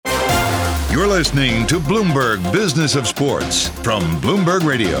You're listening to Bloomberg Business of Sports from Bloomberg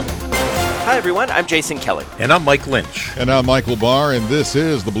Radio. Hi, everyone. I'm Jason Kelly. And I'm Mike Lynch. And I'm Michael Barr, and this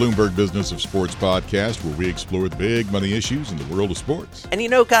is the Bloomberg Business of Sports podcast, where we explore the big money issues in the world of sports. And you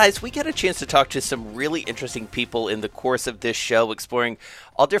know, guys, we get a chance to talk to some really interesting people in the course of this show, exploring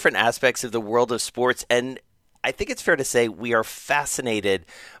all different aspects of the world of sports. And I think it's fair to say we are fascinated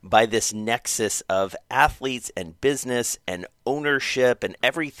by this nexus of athletes and business and ownership and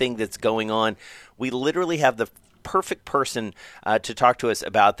everything that's going on. We literally have the perfect person to talk to us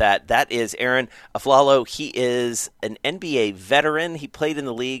about that. That is Arron Afflalo. He is an NBA veteran. He played in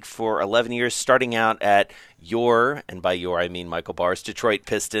the league for 11 years, starting out at and by I mean Michael Barr's Detroit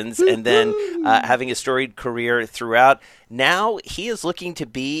Pistons, and then having a storied career throughout. Now he is looking to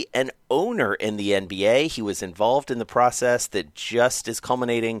be an owner in the NBA. He was involved in the process that just is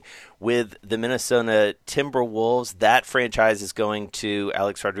culminating with the Minnesota Timberwolves. That franchise is going to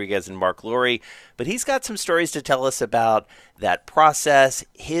Alex Rodriguez and Mark Lowry, but he's got some stories to tell us about that process,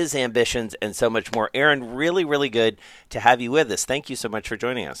 his ambitions, and so much more. Arron, really, really good to have you with us. Thank you so much for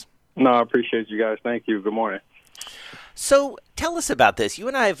joining us. No, I appreciate you guys. Thank you. Good morning. So tell us about this. You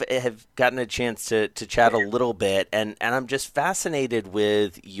and I have gotten a chance to chat a little bit, and I'm just fascinated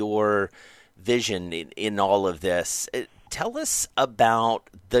with your vision in all of this. Tell us about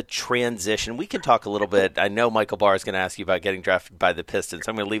the transition. We can talk a little bit. I know Michael Barr is going to ask you about getting drafted by the Pistons.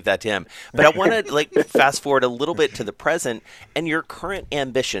 I'm going to leave that to him. But I want to fast forward a little bit to the present and your current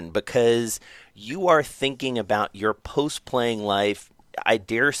ambition, because you are thinking about your post-playing life, I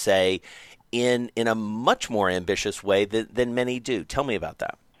dare say, in a much more ambitious way than many do. Tell me about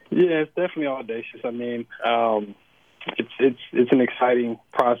that. Yeah, it's definitely audacious. I mean, it's an exciting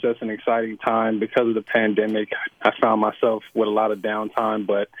process, an exciting time. Because of the pandemic, I found myself with a lot of downtime,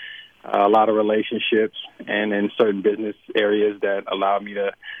 but a lot of relationships and in certain business areas that allowed me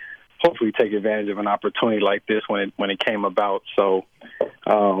to hopefully take advantage of an opportunity like this when it came about. So,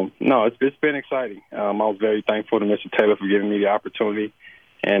 no, it's been exciting. I was very thankful to Mr. Taylor for giving me the opportunity,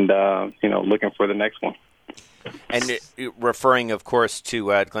 and looking for the next one. And referring, of course,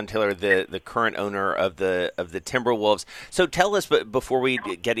 to Glenn Taylor, the current owner of the Timberwolves. So tell us, but before we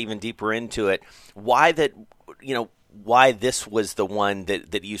get even deeper into it, why this was the one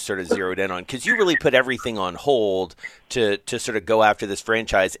that you sort of zeroed in on? Because you really put everything on hold to sort of go after this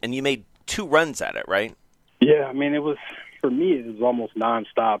franchise, and you made 2 runs at it, right? Yeah, I mean, for me, it was almost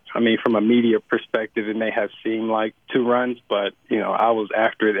nonstop. I mean, from a media perspective, it may have seemed like 2 runs, but, I was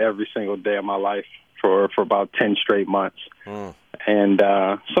after it every single day of my life for about 10 straight months. And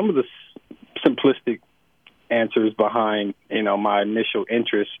some of the simplistic answers behind, my initial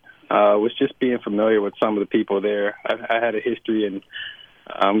interest was just being familiar with some of the people there. I had a history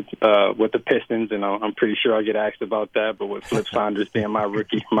with the Pistons, and I'm pretty sure I get asked about that, but with Flip Saunders being my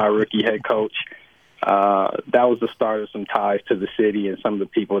rookie head coach, that was the start of some ties to the city and some of the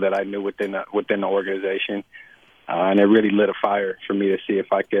people that I knew within the organization. And it really lit a fire for me to see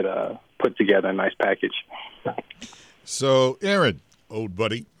if I could put together a nice package. So, Arron, old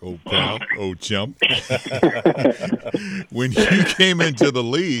buddy, old pal, old chum, when you came into the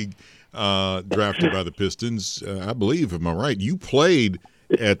league, drafted by the Pistons, I believe, am I right, you played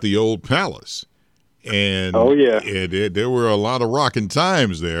at the old Palace. And oh, yeah. There were a lot of rocking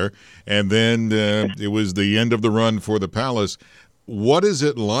times there. And then it was the end of the run for the Palace. What is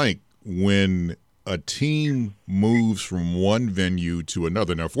it like when a team moves from one venue to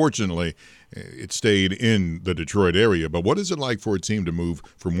another? Now, fortunately, it stayed in the Detroit area, but what is it like for a team to move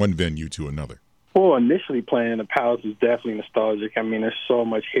from one venue to another? Well, initially playing in the Palace was definitely nostalgic. I mean, there's so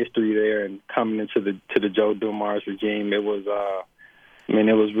much history there, and coming into the Joe Dumars regime, it was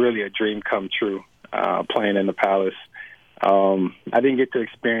really a dream come true, playing in the Palace. I didn't get to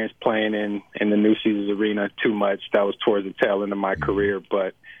experience playing in the New Caesars Arena too much. That was towards the tail end of my career,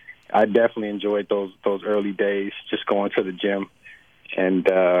 but I definitely enjoyed those early days, just going to the gym and,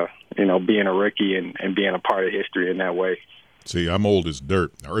 being a rookie and being a part of history in that way. See, I'm old as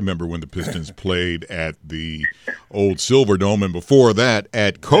dirt. I remember when the Pistons played at the old Silverdome, and before that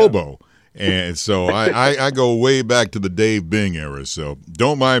at Cobo. And so I go way back to the Dave Bing era. So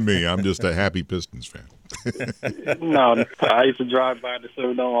don't mind me. I'm just a happy Pistons fan. No, I used to drive by the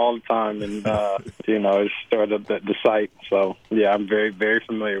Silverdome all the time, and it started the site. So yeah, I'm very, very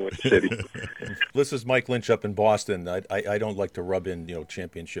familiar with the city. This is Mike Lynch up in Boston. I don't like to rub in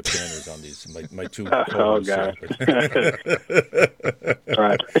championship banners on these my 2 oh God.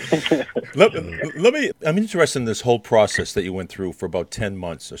 Right. Let me. I'm interested in this whole process that you went through for about 10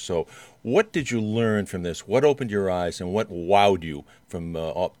 months or so. What did you learn from this? What opened your eyes, and what wowed you from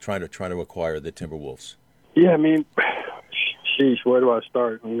trying to acquire the Timberwolves? Yeah, I mean, Sheesh, where do I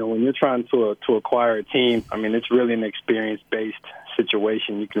start? When you're trying to acquire a team, it's really an experience-based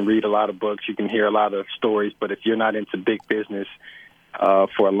situation. You can read a lot of books, you can hear a lot of stories, but if you're not into big business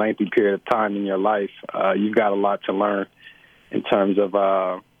for a lengthy period of time in your life, you've got a lot to learn in terms of,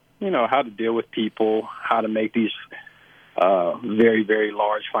 how to deal with people, how to make these very, very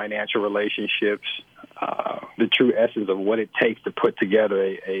large financial relationships, the true essence of what it takes to put together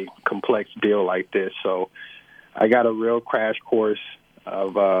a complex deal like this. So I got a real crash course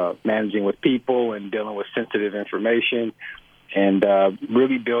of managing with people and dealing with sensitive information and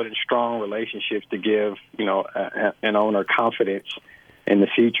really building strong relationships to give, an owner confidence in the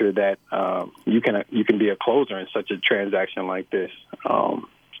future that you can be a closer in such a transaction like this.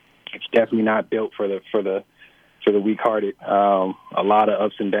 It's definitely not built for the weak-hearted. A lot of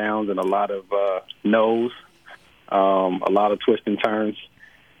ups and downs and a lot of no's, a lot of twists and turns.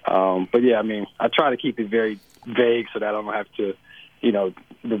 But yeah, I try to keep it very vague so that I don't have to,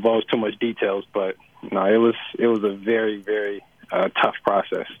 divulge too much details. But no, it was a very, very tough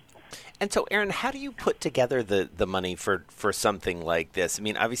process. And so, Arron, how do you put together the money for something like this?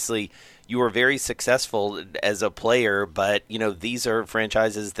 Obviously, you were very successful as a player, but, these are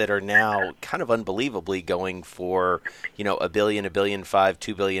franchises that are now kind of unbelievably going for, $1 billion, $1.5 billion,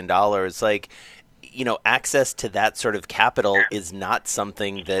 $2 billion. Like, access to that sort of capital is not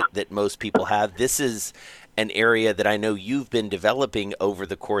something that most people have. This is an area that I know you've been developing over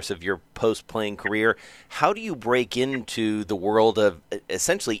the course of your post-playing career. How do you break into the world of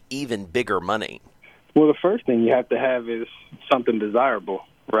essentially even bigger money? Well, the first thing you have to have is something desirable,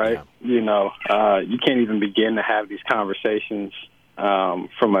 right? Yeah. You can't even begin to have these conversations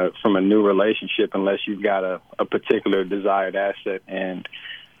from a new relationship unless you've got a particular desired asset. And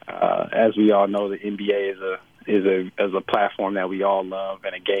as we all know, the NBA is a platform that we all love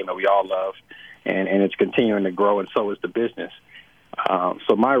and a game that we all love. And it's continuing to grow, and so is the business.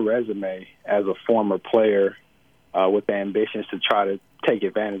 So my resume as a former player with the ambitions to try to take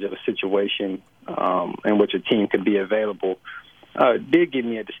advantage of a situation in which a team could be available did give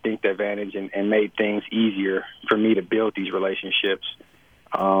me a distinct advantage and made things easier for me to build these relationships.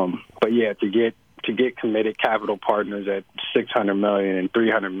 But yeah, to get committed capital partners at $600 million and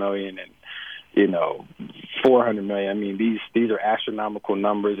 $300 million and $400 million. These are astronomical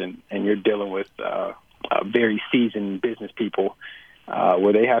numbers, and you're dealing with very seasoned business people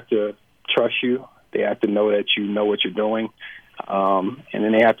where they have to trust you. They have to know that you know what you're doing, and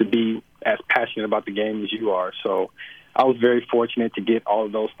then they have to be as passionate about the game as you are. So I was very fortunate to get all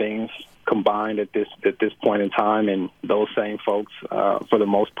of those things combined at this point in time, and those same folks, for the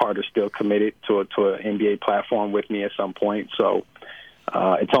most part, are still committed to an NBA platform with me at some point. So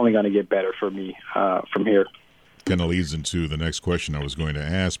it's only going to get better for me from here. Kind of leads into the next question I was going to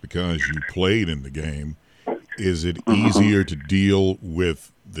ask, because you played in the game. Is it easier to deal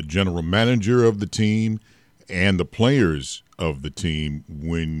with the general manager of the team and the players of the team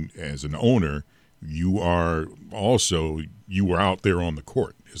when, as an owner, you were out there on the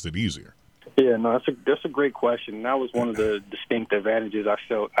court? Is it easier? Yeah, no, that's a great question. That was one of the distinct advantages I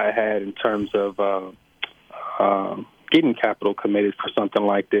felt I had in terms of getting capital committed for something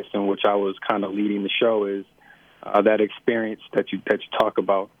like this, in which I was kind of leading the show, is that experience that you talk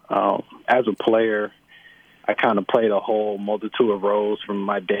about. As a player, I kind of played a whole multitude of roles, from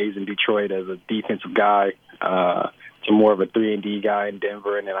my days in Detroit as a defensive guy to more of a 3-and-D guy in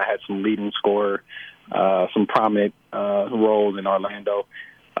Denver, and then I had some leading scorer, some prominent roles in Orlando.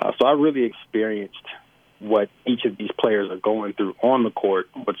 So I really experienced what each of these players are going through on the court,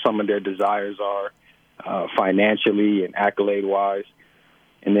 what some of their desires are financially and accolade-wise,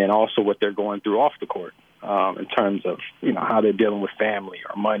 and then also what they're going through off the court in terms of, how they're dealing with family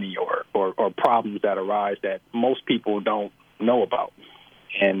or money or problems that arise that most people don't know about.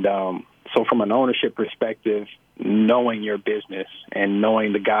 And so from an ownership perspective, knowing your business and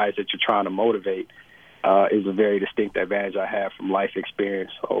knowing the guys that you're trying to motivate is a very distinct advantage I have from life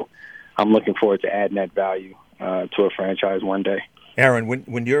experience. So I'm looking forward to adding that value to a franchise one day. Arron,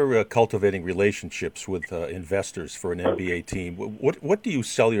 when you're cultivating relationships with investors for an NBA team, what do you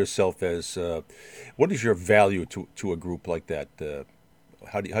sell yourself as? What is your value to a group like that?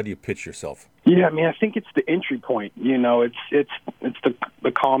 How do you pitch yourself? Yeah, I think it's the entry point. It's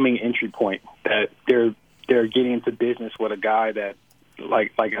the calming entry point that they're getting into business with a guy that,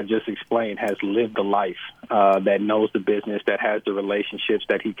 like I just explained, has lived a life, that knows the business, that has the relationships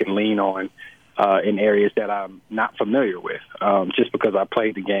that he can lean on in areas that I'm not familiar with. Just because I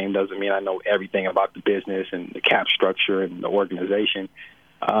played the game doesn't mean I know everything about the business and the cap structure and the organization.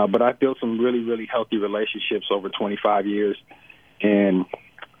 But I built some really, really healthy relationships over 25 years and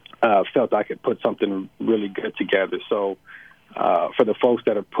felt I could put something really good together. So for the folks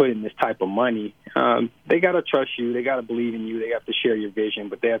that are putting this type of money, they got to trust you. They got to believe in you. They have to share your vision,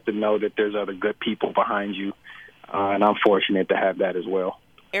 but they have to know that there's other good people behind you. And I'm fortunate to have that as well.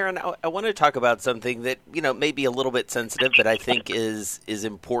 Arron, I want to talk about something that, may be a little bit sensitive, but I think is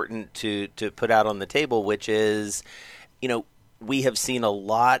important to put out on the table, which is, we have seen a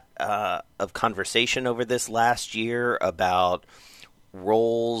lot of conversation over this last year about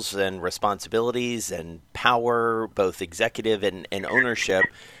roles and responsibilities and power, both executive and ownership.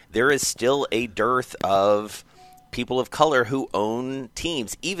 There is still a dearth of people of color who own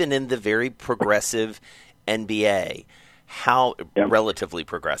teams, even in the very progressive NBA. Relatively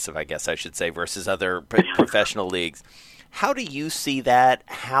progressive, I guess I should say, versus other professional leagues. How do you see that?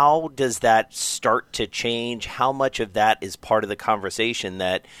 How does that start to change? How much of that is part of the conversation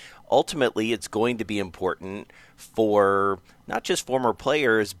that ultimately it's going to be important for not just former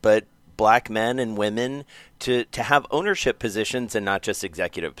players, but black men and women to have ownership positions and not just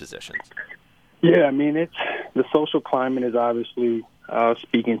executive positions? Yeah, I mean, the social climate is obviously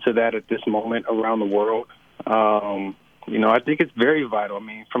speaking to that at this moment around the world. I think it's very vital. I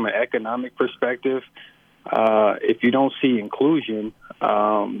mean, from an economic perspective, if you don't see inclusion,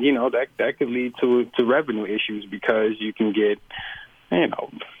 that could lead to revenue issues because you can get,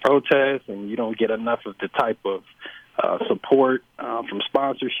 protests and you don't get enough of the type of support from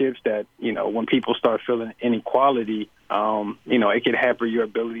sponsorships that, when people start feeling inequality, it can hamper your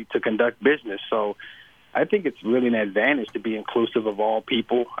ability to conduct business. So I think it's really an advantage to be inclusive of all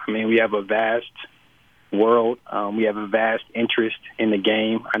people. I mean, we have a vast world. We have a vast interest in the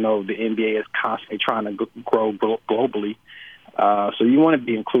game. I know the NBA is constantly trying to grow globally. So you want to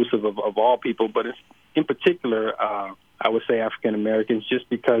be inclusive of all people, but it's, in particular, I would say African Americans, just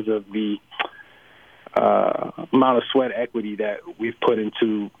because of the amount of sweat equity that we've put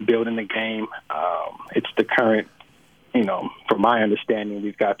into building the game. It's the current, from my understanding,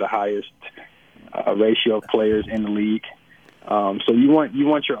 we've got the highest ratio of players in the league. So you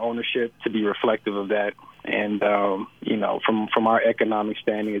want your ownership to be reflective of that. And, from our economic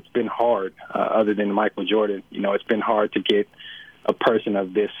standing, it's been hard, other than Michael Jordan. It's been hard to get a person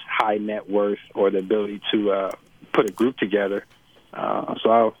of this high net worth or the ability to put a group together.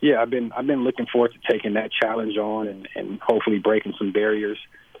 I've been looking forward to taking that challenge on and hopefully breaking some barriers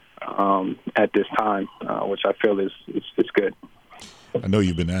at this time, which I feel is good. I know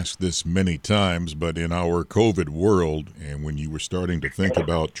you've been asked this many times, but in our COVID world, and when you were starting to think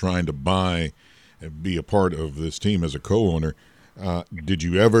about trying to buy and be a part of this team as a co-owner, did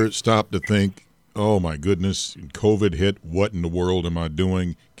you ever stop to think, oh my goodness, COVID hit, what in the world am I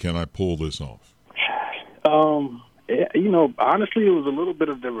doing? Can I pull this off? Honestly, it was a little bit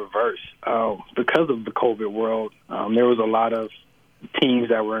of the reverse. Because of the COVID world, there was a lot of teams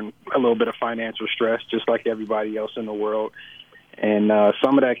that were in a little bit of financial stress, just like everybody else in the world. And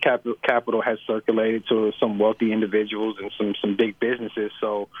some of that capital has circulated to some wealthy individuals and some big businesses.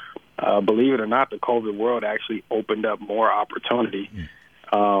 So, believe it or not, the COVID world actually opened up more opportunity.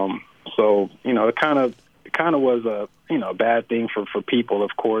 It kind of was a bad thing for people,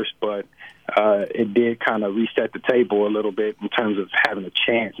 of course, but it did kind of reset the table a little bit in terms of having a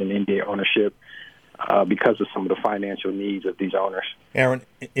chance in NBA ownership. Because of some of the financial needs of these owners. Arron,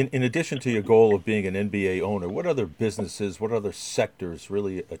 in addition to your goal of being an NBA owner, what other businesses, what other sectors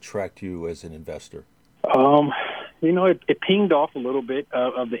really attract you as an investor? It pinged off a little bit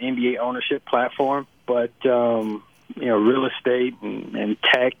of the NBA ownership platform, but, real estate and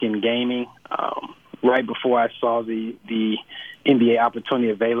tech and gaming, right before I saw the NBA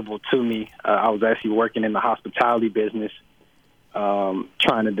opportunity available to me, I was actually working in the hospitality business,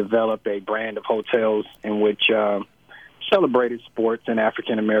 trying to develop a brand of hotels in which celebrated sports and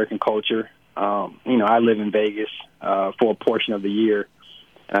African American culture. I live in Vegas for a portion of the year,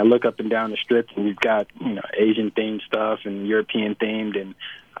 and I look up and down the strip, and we've got Asian themed stuff and European themed, and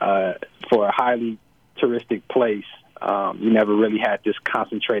for a highly touristic place, you never really had this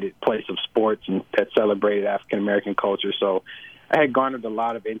concentrated place of sports and that celebrated African American culture. So I had garnered a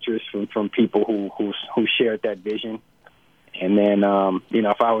lot of interest from people who shared that vision. And then,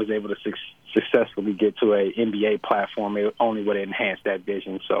 if I was able to successfully get to a NBA platform, it only would enhance that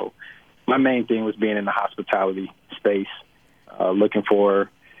vision. So my main thing was being in the hospitality space, looking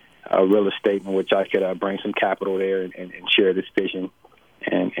for real estate in which I could bring some capital there and share this vision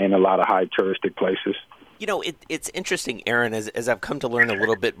and a lot of high touristic places. It's interesting, Arron, as I've come to learn a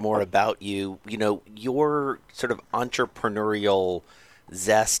little bit more about you, your sort of entrepreneurial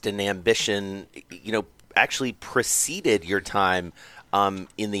zest and ambition, actually preceded your time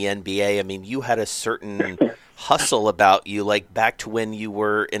in the NBA. I mean, you had a certain hustle about you, like back to when you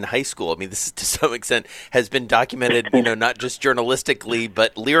were in high school. I mean, this to some extent has been documented, not just journalistically,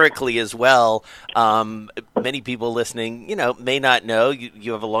 but lyrically as well. Many people listening, may not know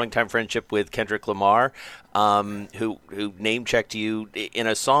you have a longtime friendship with Kendrick Lamar, who name checked you in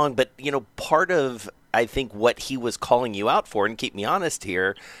a song. But, part of, I think, what he was calling you out for, and keep me honest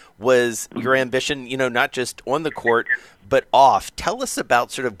here, was your ambition, not just on the court, but off. Tell us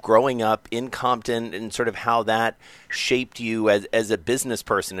about sort of growing up in Compton and sort of how that shaped you as a business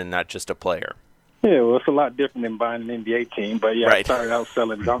person and not just a player. Yeah, well, it's a lot different than buying an NBA team. But, yeah, right. I started out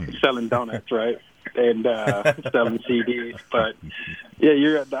selling donuts, right, and selling CDs. But,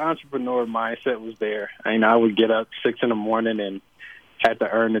 yeah, the entrepreneur mindset was there. I would get up 6 in the morning and had to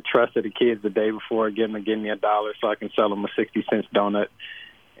earn the trust of the kids the day before, give me $1 so I can sell them a 60-cent donut.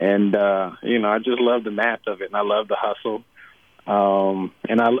 And, I just love the math of it, and I love the hustle.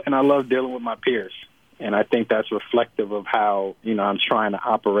 And I love dealing with my peers. And I think that's reflective of how, I'm trying to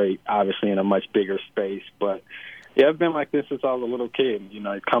operate, obviously, in a much bigger space. But, yeah, I've been like this since I was a little kid.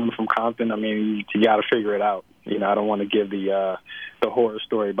 Coming from Compton, you got to figure it out. I don't want to give the horror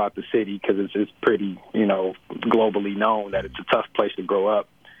story about the city because it's pretty, globally known that it's a tough place to grow up.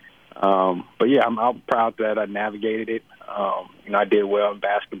 But, yeah, I'm proud that I navigated it. I did well in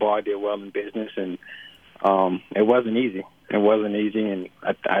basketball. I did well in business. And it wasn't easy. And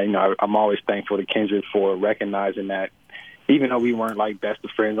I'm always thankful to Kendrick for recognizing that even though we weren't like best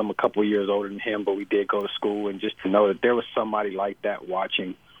of friends, I'm a couple of years older than him, but we did go to school, and just to know that there was somebody like that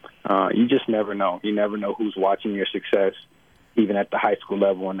watching. You just never know. You never know who's watching your success, even at the high school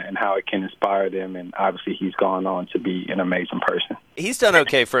level, and how it can inspire them. And obviously he's gone on to be an amazing person. He's done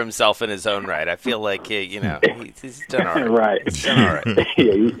okay for himself in his own right. I feel like, he's done all right. Right. He's done all right.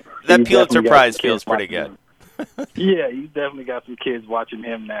 Yeah, that Pulitzer Prize feels pretty good. Yeah, you definitely got some kids watching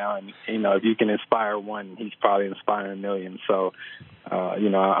him now, and if you can inspire one, he's probably inspiring a million. So,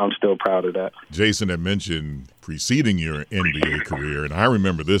 I'm still proud of that. Jason had mentioned preceding your NBA career, and I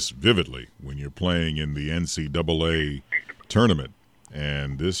remember this vividly when you're playing in the NCAA tournament,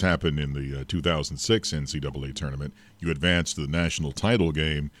 and this happened in the 2006 NCAA tournament. You advanced to the national title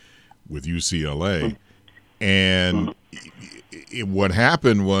game with UCLA, and what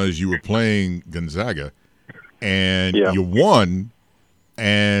happened was you were playing Gonzaga. And you won,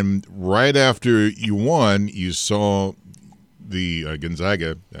 and right after you won, you saw the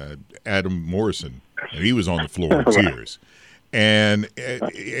Gonzaga, Adam Morrison, and he was on the floor in tears. And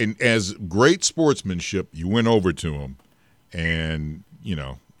as great sportsmanship, you went over to him, and,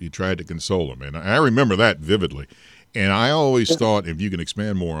 you tried to console him. And I remember that vividly. And I always thought, if you can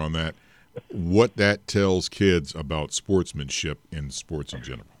expand more on that, what that tells kids about sportsmanship in sports in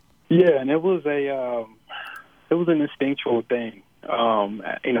general. Yeah, and it was an instinctual thing.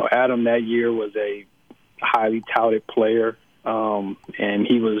 Adam that year was a highly touted player, and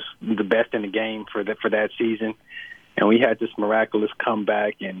he was the best in the game for that season. And we had this miraculous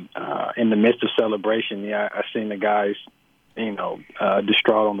comeback, and in the midst of celebration, I seen the guys,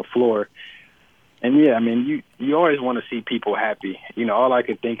 distraught on the floor. And you always want to see people happy. All I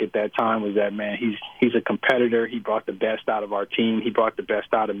could think at that time was that, man, he's a competitor. He brought the best out of our team. He brought the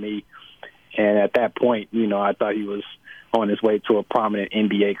best out of me. And at that point, I thought he was on his way to a prominent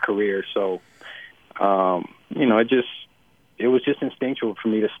NBA career. So, it was just instinctual for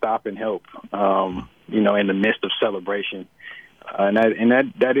me to stop and help, in the midst of celebration. And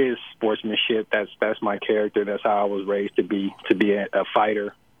that is sportsmanship. That's my character. That's how I was raised to be a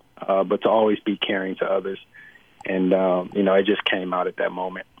fighter, but to always be caring to others. And, it just came out at that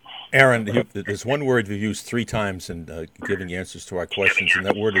moment. Arron, there's one word you've used 3 times in giving answers to our questions, and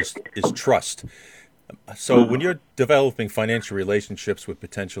that word is trust. So when you're developing financial relationships with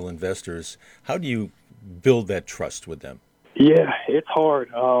potential investors, how do you build that trust with them? Yeah, it's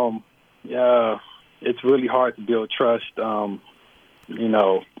hard. It's really hard to build trust. The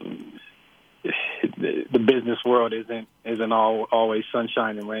business world isn't always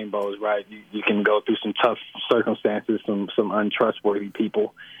sunshine and rainbows, right? You can go through some tough circumstances, some untrustworthy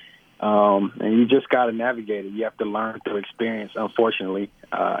people. And you just got to navigate it. You have to learn through experience, unfortunately.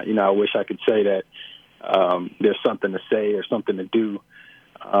 I wish I could say that there's something to say or something to do.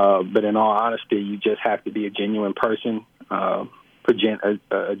 But in all honesty, you just have to be a genuine person, present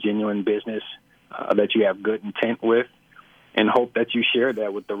a genuine business that you have good intent with, and hope that you share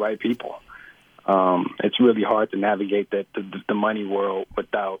that with the right people. It's really hard to navigate the money world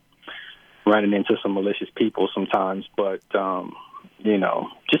without running into some malicious people sometimes. But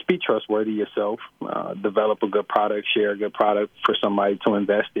just be trustworthy yourself, develop a good product, share a good product for somebody to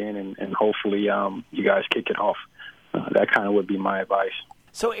invest in, and hopefully you guys kick it off. That kind of would be my advice.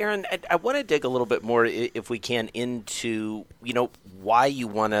 So, Arron, I want to dig a little bit more, if we can, into why you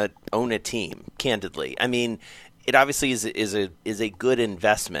want to own a team. Candidly, I mean, it obviously is a good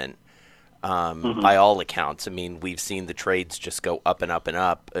investment by all accounts. I mean, we've seen the trades just go up and up and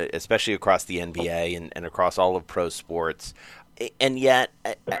up, especially across the NBA and across all of pro sports. And yet,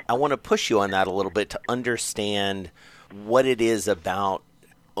 I want to push you on that a little bit to understand what it is about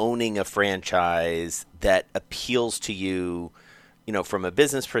owning a franchise that appeals to you. From a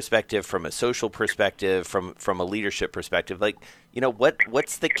business perspective, from a social perspective, from a leadership perspective,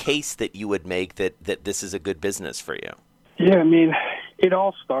 what's the case that you would make that this is a good business for you? Yeah, I mean, it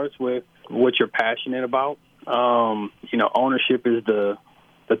all starts with what you're passionate about. Ownership is the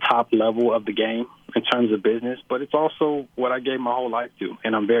top level of the game in terms of business, but it's also what I gave my whole life to,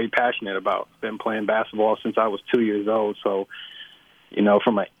 and I'm very passionate about. I've been playing basketball since I was 2 years old, so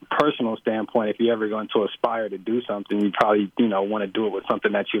from a personal standpoint, if you're ever going to aspire to do something, you probably, want to do it with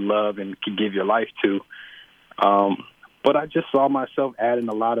something that you love and can give your life to. But I just saw myself adding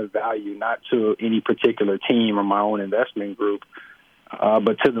a lot of value, not to any particular team or my own investment group,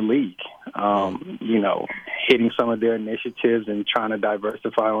 but to the league. Hitting some of their initiatives and trying to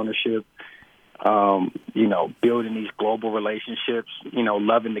diversify ownership, building these global relationships,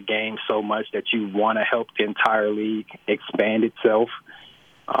 loving the game so much that you want to help the entire league expand itself.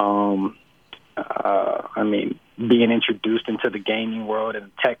 Being introduced into the gaming world and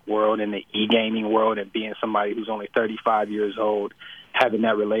the tech world and the e-gaming world, and being somebody who's only 35 years old, having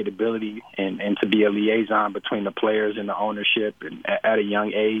that relatability and to be a liaison between the players and the ownership and at a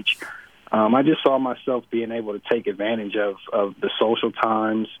young age. I just saw myself being able to take advantage of the social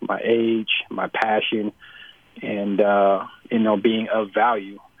times, my age, my passion, and, being of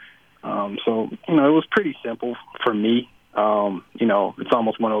value. So it was pretty simple for me. It's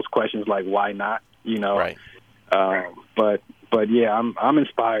almost one of those questions like, why not? Right. But yeah, I'm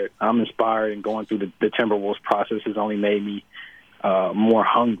inspired. I'm inspired, and going through the Timberwolves process has only made me more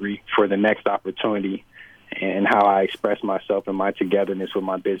hungry for the next opportunity, and how I express myself and my togetherness with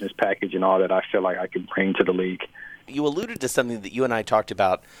my business package and all that I feel like I can bring to the league. You alluded to something that you and I talked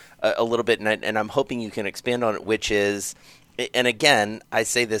about a little bit, and I'm hoping you can expand on it, which is, and again, I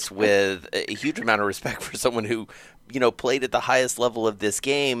say this with a huge amount of respect for someone who, played at the highest level of this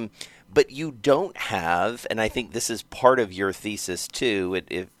game, but you don't have, and I think this is part of your thesis too,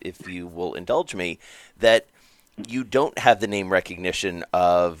 if you will indulge me, that you don't have the name recognition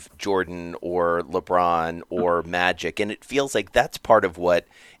of Jordan or LeBron or Magic, and it feels like that's part of what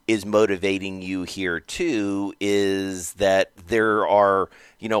is motivating you here too, is that there are,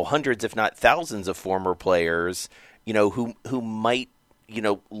 hundreds if not thousands of former players, who might,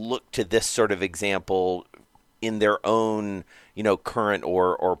 look to this sort of example in their own, current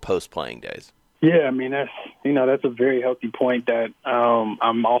or post-playing days. Yeah, I mean, that's a very healthy point that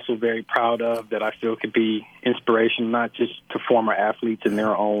I'm also very proud of, that I feel could be inspirational, not just to former athletes in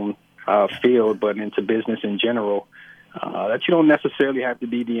their own field, but into business in general. That you don't necessarily have to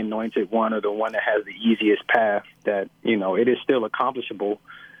be the anointed one or the one that has the easiest path, that, it is still accomplishable.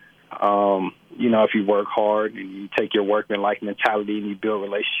 If you work hard and you take your workman-like mentality and you build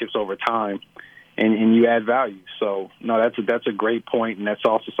relationships over time, and you add value. So, no, that's a great point, and that's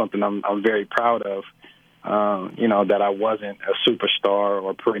also something I'm very proud of. That I wasn't a superstar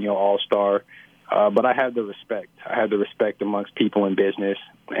or perennial all-star, but I had the respect. I had the respect amongst people in business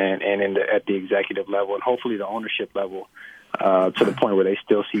and at the executive level, and hopefully the ownership level, to the point where they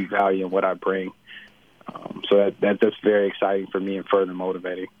still see value in what I bring. So that's very exciting for me and further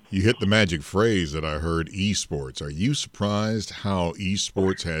motivating. You hit the magic phrase that I heard, esports. Are you surprised how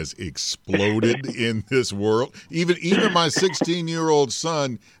esports has exploded in this world? Even my 16-year-old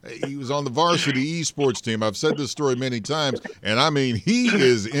son, he was on the varsity esports team. I've said this story many times, and I mean, he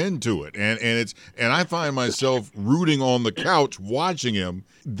is into it. And I find myself rooting on the couch watching him.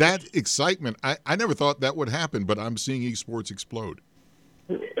 That excitement, I never thought that would happen, but I'm seeing esports explode.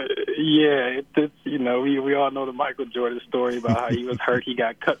 Yeah, we all know the Michael Jordan story about how he was hurt. He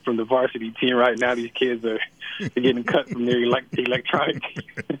got cut from the varsity team. Right now, these kids are getting cut from their electronic team.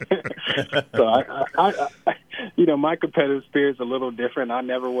 So, my competitive spirit's a little different. I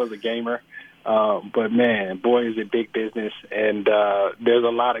never was a gamer. But, man, boy, is it big business. And there's a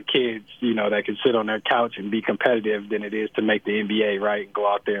lot of kids, that can sit on their couch and be competitive than it is to make the NBA, right, and go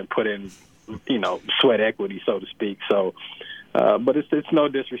out there and put in, sweat equity, so to speak. So, but it's no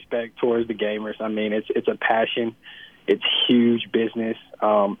disrespect towards the gamers. I mean, it's a passion. It's huge business.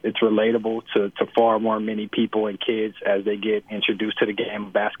 It's relatable to far more many people and kids as they get introduced to the game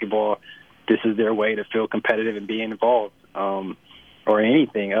of basketball. This is their way to feel competitive and be involved, or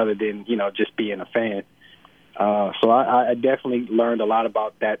anything other than, just being a fan. So I definitely learned a lot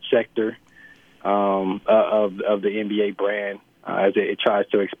about that sector of the NBA brand as it tries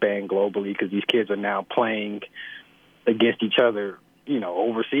to expand globally, because these kids are now playing against each other,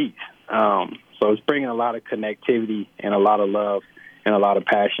 overseas. So it's bringing a lot of connectivity and a lot of love and a lot of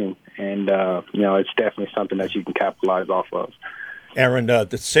passion, and it's definitely something that you can capitalize off of. Arron,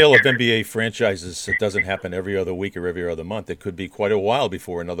 the sale of NBA franchises, it doesn't happen every other week or every other month. It could be quite a while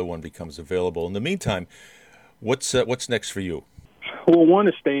before another one becomes available. In the meantime, what's next for you? Well, one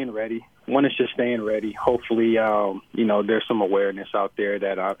is staying ready. One is just staying ready. Hopefully, there's some awareness out there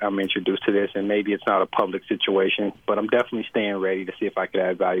that I'm introduced to this, and maybe it's not a public situation, but I'm definitely staying ready to see if I could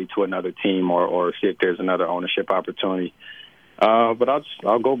add value to another team or see if there's another ownership opportunity. But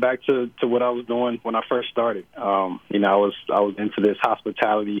I'll go back to what I was doing when I first started. I was into this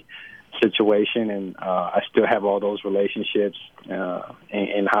hospitality situation, and I still have all those relationships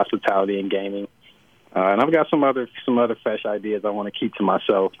in hospitality and gaming. And I've got some other fresh ideas I want to keep to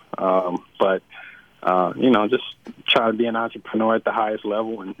myself. But just try to be an entrepreneur at the highest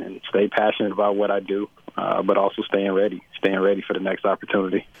level and stay passionate about what I do, but also staying ready for the next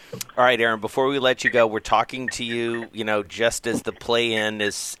opportunity. All right, Arron, before we let you go, we're talking to you, just as the play-in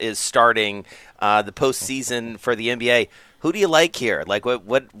is starting, the postseason for the NBA. Who do you like here? Like, how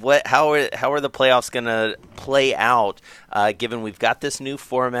are the playoffs going to play out, given we've got this new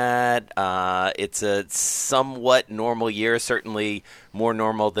format? It's a somewhat normal year, certainly more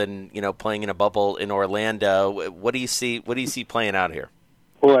normal than, playing in a bubble in Orlando. What do you see playing out here?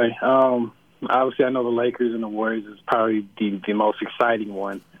 Boy, obviously I know the Lakers and the Warriors is probably the most exciting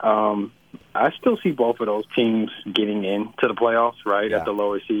one. I still see both of those teams getting into the playoffs, right, at the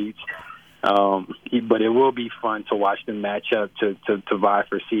lower seeds. But it will be fun to watch them match up to vie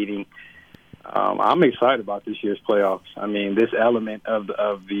for seeding. I'm excited about this year's playoffs. I mean, this element of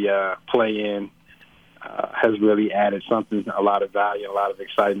the play-in has really added a lot of value, a lot of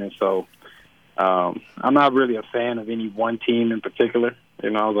excitement. So I'm not really a fan of any one team in particular. I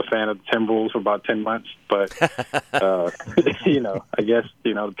was a fan of the Timberwolves for about 10 months, but, I guess,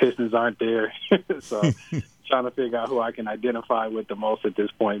 the Pistons aren't there. So trying to figure out who I can identify with the most at this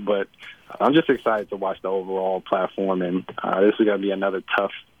point. But I'm just excited to watch the overall platform, and this is going to be another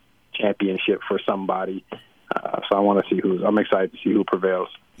tough championship for somebody. So I'm excited to see who prevails.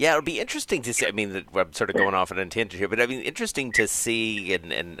 Yeah, it'll be interesting to see. I mean, I'm sort of going off on a tangent here, but I mean, interesting to see,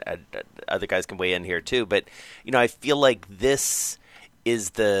 and other guys can weigh in here too. But, I feel like this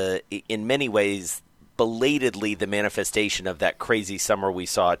is in many ways, belatedly the manifestation of that crazy summer we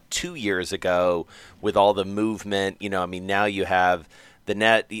saw 2 years ago with all the movement. Now you have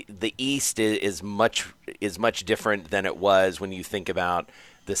the East is much different than it was when you think about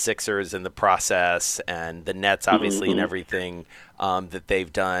the Sixers and the process, and the Nets obviously and everything that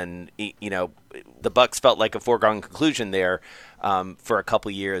they've done. The Bucks felt like a foregone conclusion there for a couple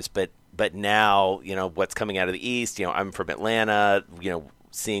years, but now, what's coming out of the East, I'm from Atlanta,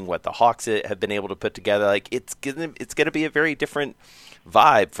 seeing what the Hawks have been able to put together, like it's gonna be a very different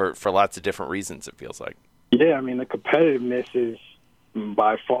vibe for lots of different reasons, it feels like. Yeah, I mean, the competitiveness is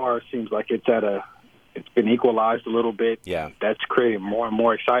by far seems like it's been equalized a little bit. Yeah, that's creating more and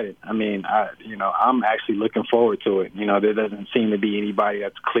more excited. I mean, I'm actually looking forward to it. There doesn't seem to be anybody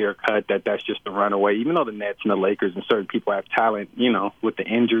that's clear cut that's just a runaway. Even though the Nets and the Lakers and certain people have talent, with the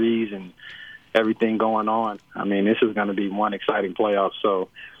injuries and everything going on. I mean, this is going to be one exciting playoff. So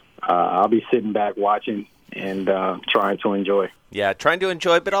I'll be sitting back watching and trying to enjoy. Yeah, trying to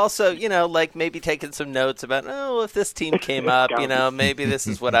enjoy, but also, like maybe taking some notes about, if this team came up, maybe this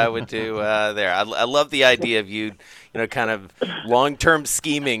is what I would do there. I love the idea of you, kind of long-term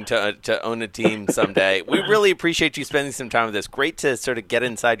scheming to own a team someday. We really appreciate you spending some time with us. Great to sort of get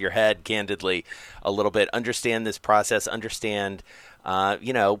inside your head, candidly, a little bit, understand this process, understand,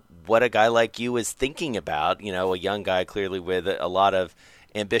 what a guy like you is thinking about, a young guy clearly with a lot of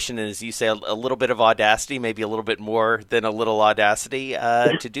ambition, and as you say, a little bit of audacity, maybe a little bit more than a little audacity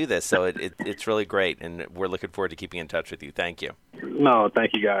to do this. So it's really great, and we're looking forward to keeping in touch with you. Thank you. No,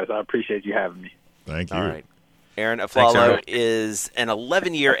 thank you, guys. I appreciate you having me. Thank you. All right. Arron Afflalo is an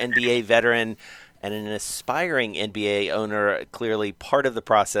 11-year NBA veteran and an aspiring NBA owner, clearly part of the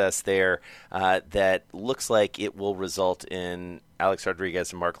process there that looks like it will result in Alex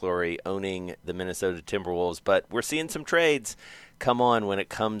Rodriguez and Mark Lowry owning the Minnesota Timberwolves. But we're seeing some trades come on when it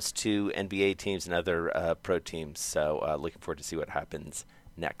comes to NBA teams and other pro teams. So looking forward to see what happens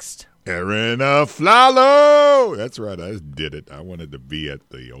next. Arron Afflalo! That's right, I did it. I wanted to be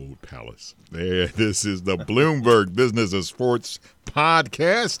at the old palace. This is the Bloomberg Business of Sports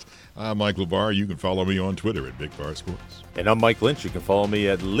podcast. I'm Michael Barr. You can follow me on Twitter at Big Bar Sports. And I'm Mike Lynch. You can follow me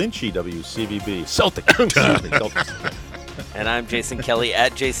at Lynchy WCVB. Celtics. And I'm Jason Kelly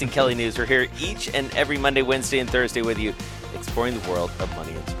at Jason Kelly News. We're here each and every Monday, Wednesday, and Thursday with you, exploring the world of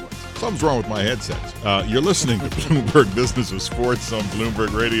money and sports. Something's wrong with my headsets. You're listening to Bloomberg Business of Sports on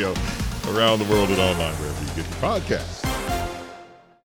Bloomberg Radio, around the world and online, wherever you get your podcasts.